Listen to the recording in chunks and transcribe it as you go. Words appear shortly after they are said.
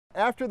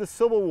after the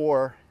Civil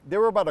War,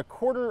 there were about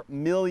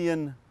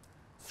 250,000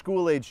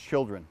 school-age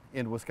children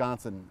in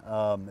Wisconsin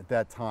at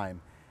that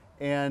time.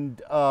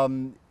 And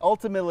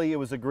ultimately, it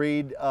was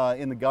agreed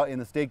in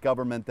the state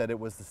government that it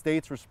was the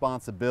state's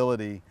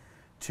responsibility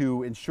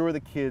to ensure the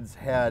kids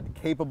had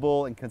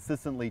capable and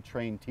consistently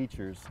trained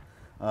teachers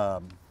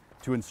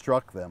to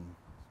instruct them.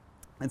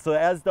 And so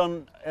as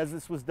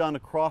this was done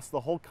across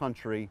the whole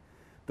country,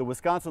 the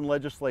Wisconsin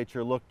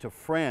legislature looked to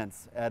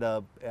France at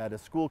a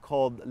school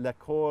called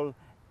L'École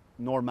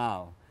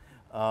Normale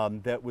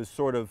that was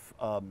sort of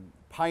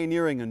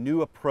pioneering a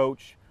new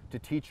approach to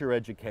teacher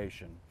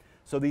education.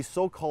 So these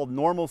so-called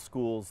normal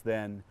schools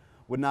then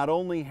would not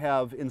only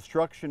have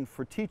instruction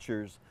for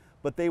teachers,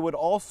 but they would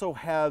also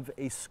have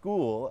a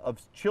school of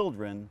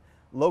children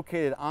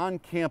located on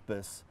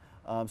campus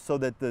so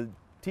that the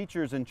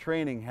teachers in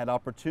training had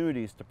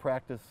opportunities to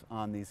practice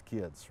on these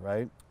kids,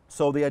 right?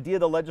 So the idea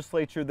of the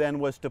legislature then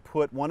was to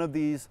put one of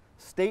these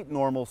state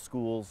normal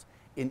schools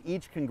in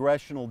each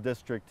congressional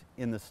district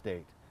in the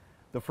state.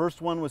 The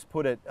first one was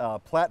put at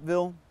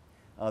Platteville,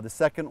 the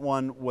second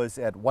one was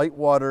at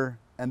Whitewater,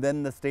 and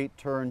then the state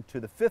turned to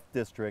the 5th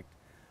district,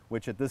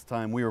 which at this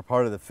time we were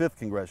part of the 5th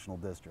congressional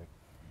district,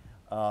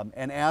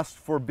 and asked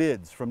for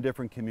bids from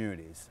different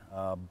communities.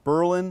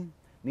 Berlin,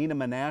 Neenah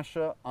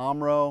Menasha,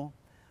 Omro,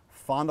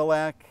 Fond du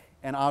Lac,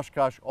 and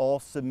Oshkosh all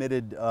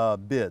submitted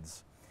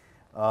bids.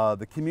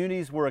 The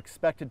communities were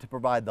expected to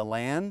provide the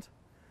land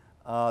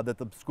that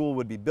the school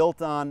would be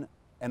built on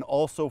and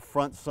also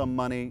front some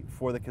money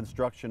for the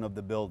construction of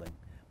the building,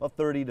 about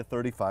 $30,000 to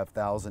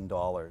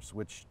 $35,000,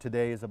 which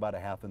today is about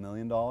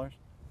 $500,000.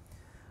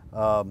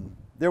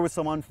 There was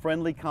some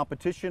unfriendly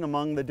competition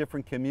among the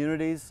different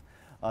communities.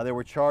 There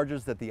were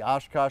charges that the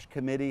Oshkosh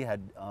committee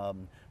had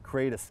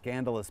created a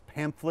scandalous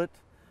pamphlet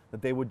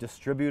that they would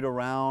distribute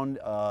around,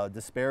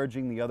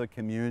 disparaging the other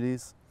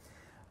communities.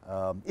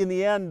 In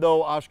the end,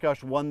 though,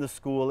 Oshkosh won the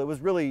school. It was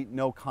really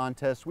no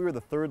contest. We were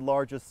the 3rd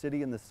largest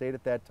city in the state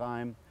at that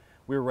time.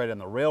 We were right on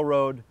the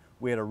railroad.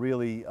 We had a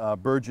really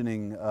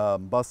burgeoning,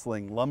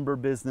 bustling lumber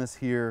business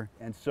here.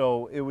 And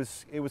so it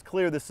was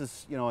clear this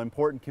is, an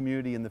important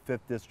community in the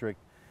 5th district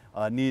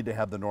needed to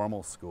have the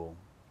normal school.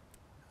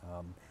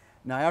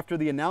 Now, after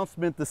the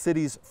announcement, the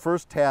city's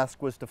first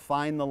task was to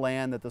find the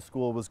land that the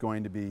school was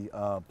going to be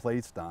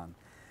placed on.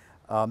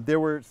 There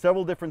were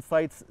several different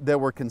sites that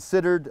were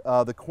considered.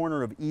 The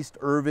corner of East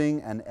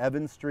Irving and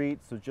Evans Street,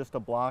 so just a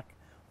block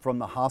from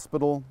the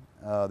hospital,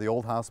 the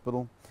old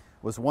hospital,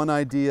 was one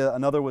idea.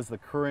 Another was the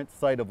current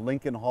site of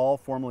Lincoln Hall,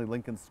 formerly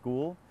Lincoln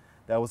School.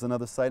 That was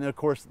another site. And of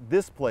course,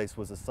 this place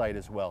was a site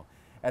as well.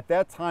 At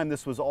that time,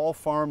 this was all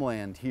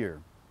farmland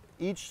here.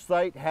 Each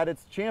site had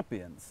its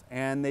champions,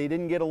 and they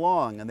didn't get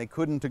along, and they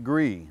couldn't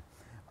agree.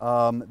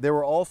 There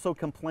were also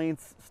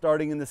complaints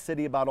starting in the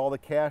city about all the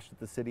cash that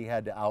the city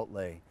had to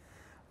outlay.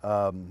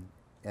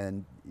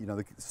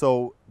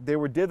 So they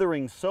were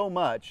dithering so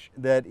much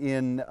that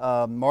in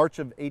March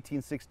of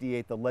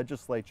 1868, the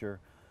legislature,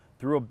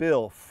 through a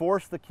bill,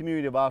 forced the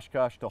community of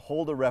Oshkosh to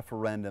hold a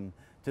referendum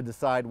to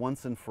decide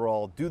once and for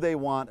all, do they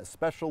want a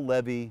special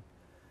levy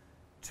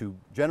to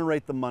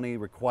generate the money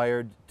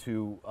required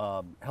to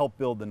help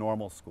build the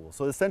normal school.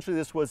 So essentially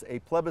this was a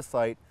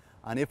plebiscite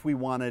on if we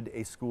wanted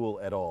a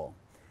school at all.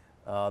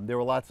 There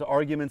were lots of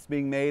arguments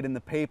being made in the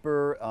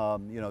paper.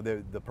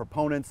 The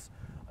proponents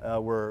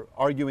were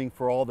arguing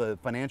for all the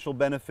financial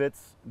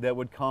benefits that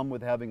would come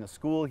with having a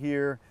school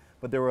here,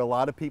 but there were a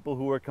lot of people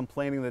who were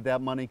complaining that that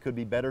money could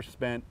be better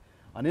spent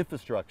on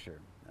infrastructure,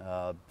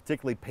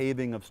 particularly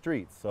paving of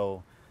streets.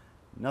 So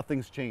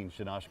nothing's changed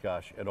in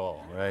Oshkosh at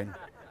all, right?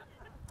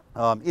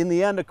 In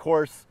the end, of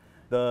course,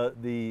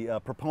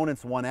 the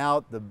proponents won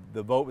out.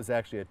 The vote was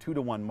actually a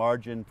 2-to-1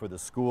 margin for the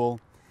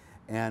school,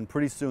 and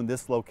pretty soon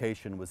this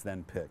location was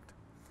then picked.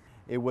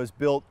 It was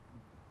built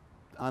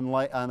on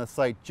a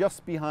site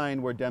just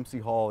behind where Dempsey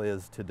Hall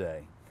is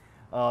today.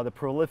 The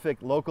prolific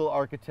local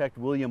architect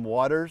William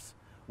Waters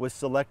was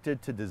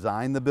selected to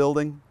design the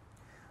building,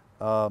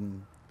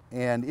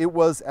 and it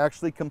was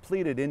actually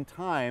completed in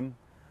time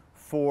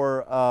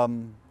for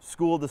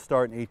school to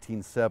start in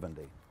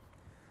 1870.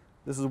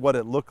 This is what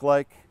it looked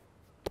like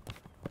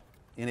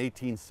in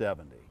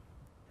 1870.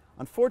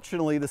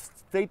 Unfortunately, the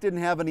state didn't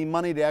have any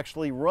money to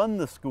actually run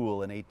the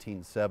school in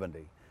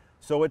 1870.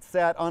 So it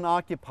sat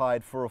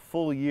unoccupied for a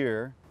full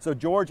year. So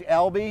George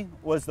Albee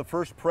was the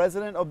first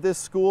president of this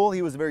school.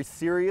 He was a very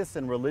serious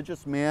and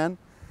religious man.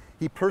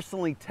 He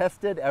personally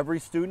tested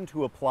every student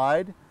who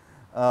applied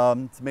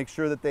to make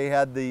sure that they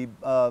had the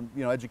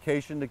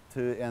education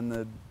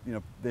and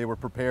they were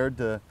prepared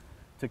to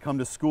come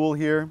to school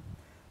here.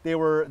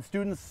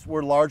 Students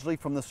were largely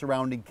from the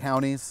surrounding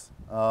counties.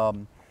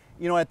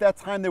 At that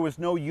time there was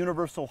no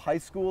universal high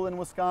school in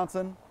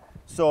Wisconsin,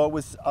 so it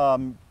was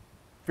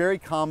very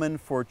common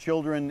for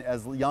children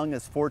as young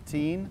as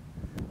 14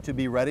 to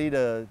be ready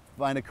to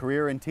find a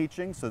career in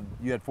teaching. So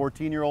you had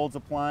 14-year-olds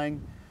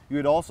applying. You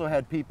had also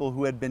had people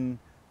who had been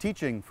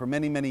teaching for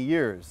many, many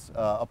years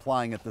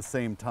applying at the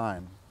same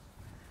time.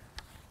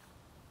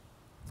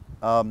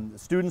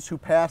 Students who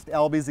passed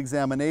Albie's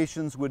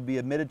examinations would be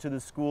admitted to the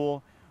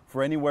school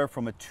for anywhere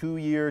from a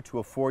 2-year to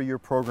a 4-year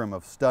program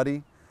of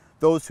study.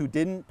 Those who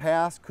didn't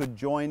pass could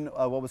join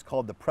what was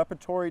called the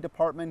preparatory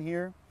department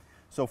here.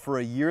 So for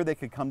a year they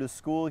could come to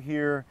school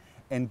here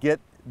and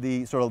get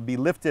the be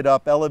lifted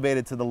up,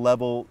 elevated to the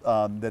level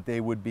that they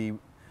would be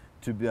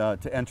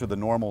to enter the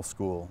normal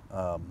school.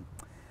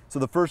 So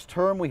the first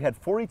term we had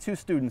 42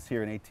 students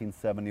here in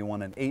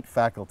 1871 and 8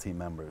 faculty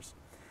members.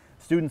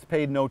 Students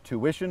paid no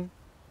tuition.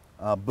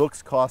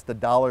 Books cost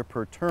 $1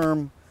 per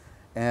term,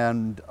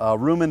 and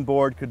room and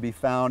board could be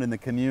found in the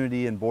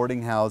community and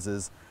boarding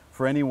houses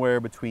for anywhere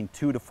between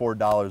 $2 to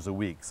 $4 a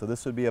week. So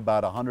this would be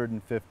about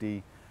 $150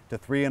 to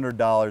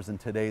 $300 in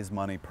today's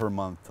money per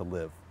month to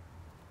live.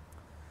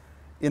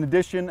 In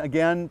addition,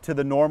 again, to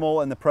the normal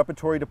and the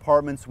preparatory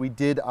departments, we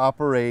did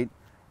operate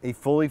a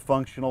fully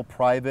functional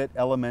private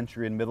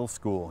elementary and middle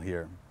school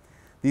here.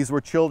 These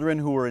were children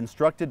who were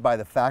instructed by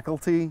the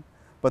faculty,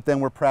 but then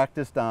were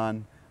practiced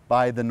on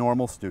by the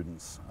normal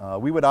students.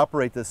 We would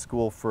operate this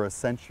school for a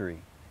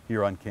century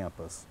here on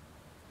campus.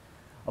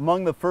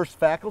 Among the first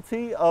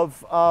faculty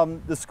of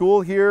the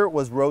school here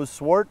was Rose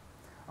Swart.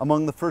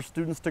 Among the first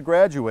students to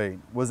graduate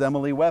was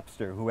Emily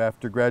Webster, who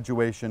after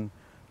graduation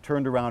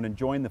turned around and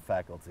joined the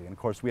faculty. And of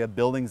course, we have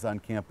buildings on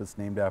campus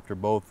named after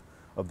both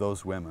of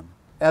those women.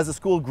 As the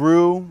school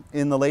grew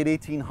in the late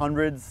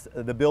 1800s,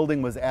 the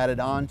building was added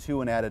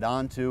onto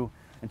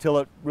until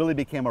it really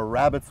became a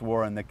rabbit's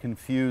warren that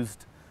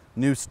confused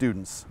new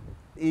students.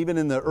 Even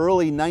in the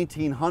early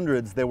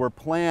 1900s, there were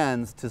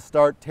plans to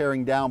start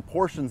tearing down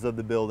portions of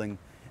the building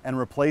and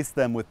replace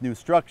them with new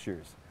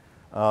structures.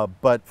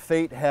 But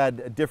fate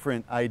had a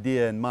different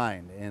idea in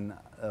mind. In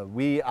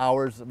wee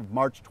hours of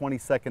March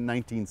 22nd,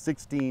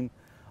 1916,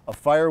 a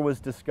fire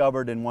was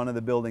discovered in one of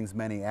the building's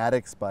many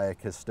attics by a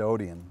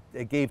custodian.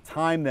 It gave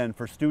time then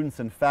for students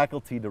and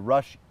faculty to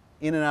rush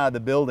in and out of the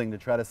building to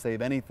try to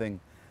save anything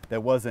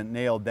that wasn't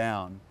nailed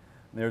down.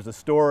 There's a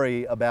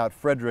story about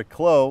Frederick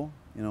Clough,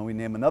 we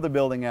name another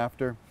building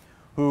after,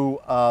 who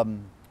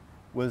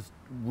was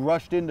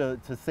rushed in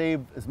to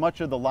save as much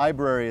of the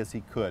library as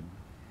he could.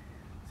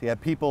 So he had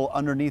people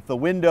underneath the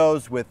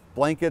windows with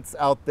blankets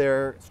out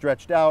there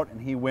stretched out,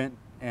 and he went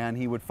and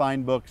he would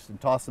find books and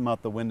toss them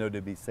out the window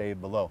to be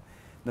saved below.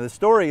 Now the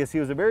story is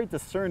he was a very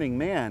discerning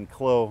man,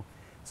 Clough,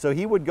 so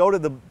he would go to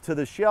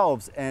the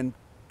shelves and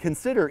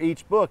consider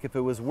each book if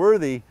it was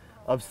worthy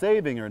of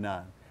saving or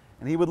not.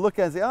 And he would look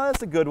at it and say, oh,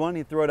 that's a good one.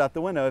 He'd throw it out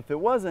the window. If it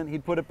wasn't,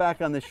 he'd put it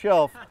back on the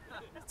shelf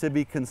to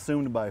be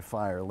consumed by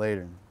fire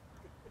later.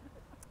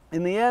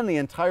 In the end, the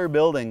entire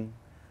building,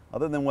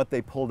 other than what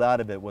they pulled out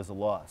of it, was a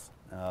loss.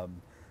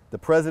 The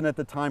president at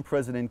the time,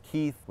 President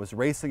Keith, was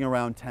racing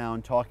around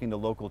town talking to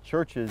local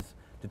churches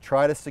to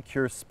try to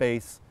secure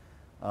space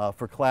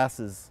for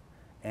classes.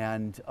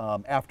 And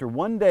after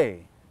one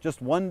day,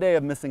 just one day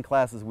of missing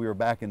classes, we were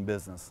back in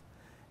business.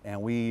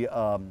 And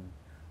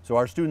so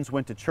our students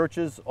went to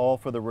churches all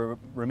for the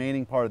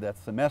remaining part of that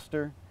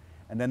semester.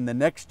 And then the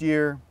next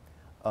year,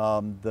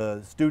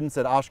 the students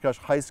at Oshkosh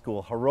High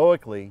School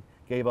heroically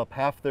gave up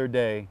half their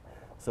day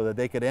so that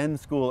they could end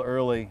school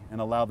early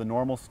and allow the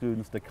normal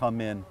students to come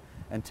in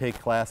and take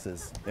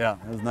classes. Yeah,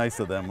 it was nice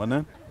of them,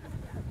 wasn't it?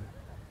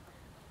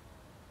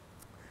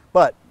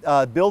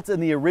 But built in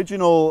the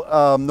original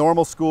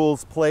normal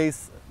school's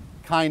place,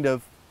 kind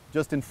of,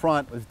 just in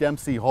front was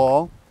Dempsey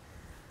Hall.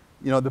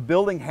 The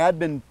building had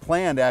been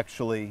planned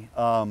actually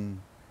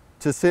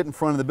to sit in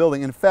front of the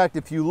building. In fact,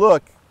 if you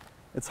look,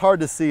 it's hard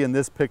to see in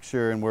this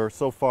picture and we're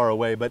so far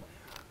away, but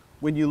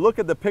when you look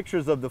at the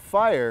pictures of the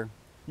fire,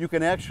 you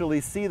can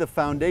actually see the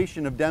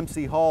foundation of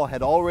Dempsey Hall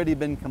had already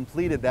been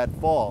completed that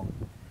fall.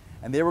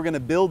 And they were going to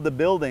build the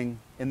building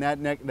in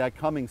that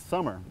coming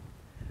summer.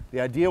 The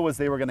idea was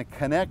they were going to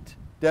connect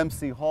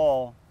Dempsey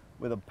Hall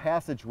with a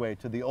passageway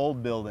to the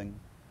old building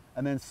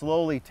and then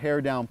slowly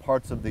tear down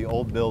parts of the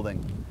old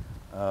building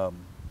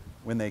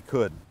when they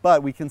could.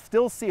 But we can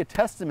still see a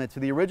testament to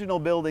the original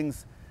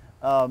building's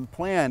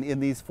plan in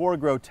these 4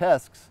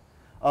 grotesques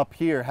up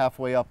here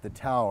halfway up the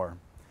tower.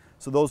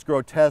 So those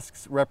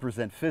grotesques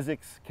represent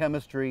physics,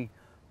 chemistry,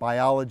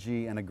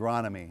 biology, and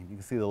agronomy. You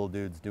can see the little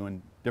dudes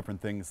doing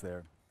different things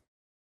there.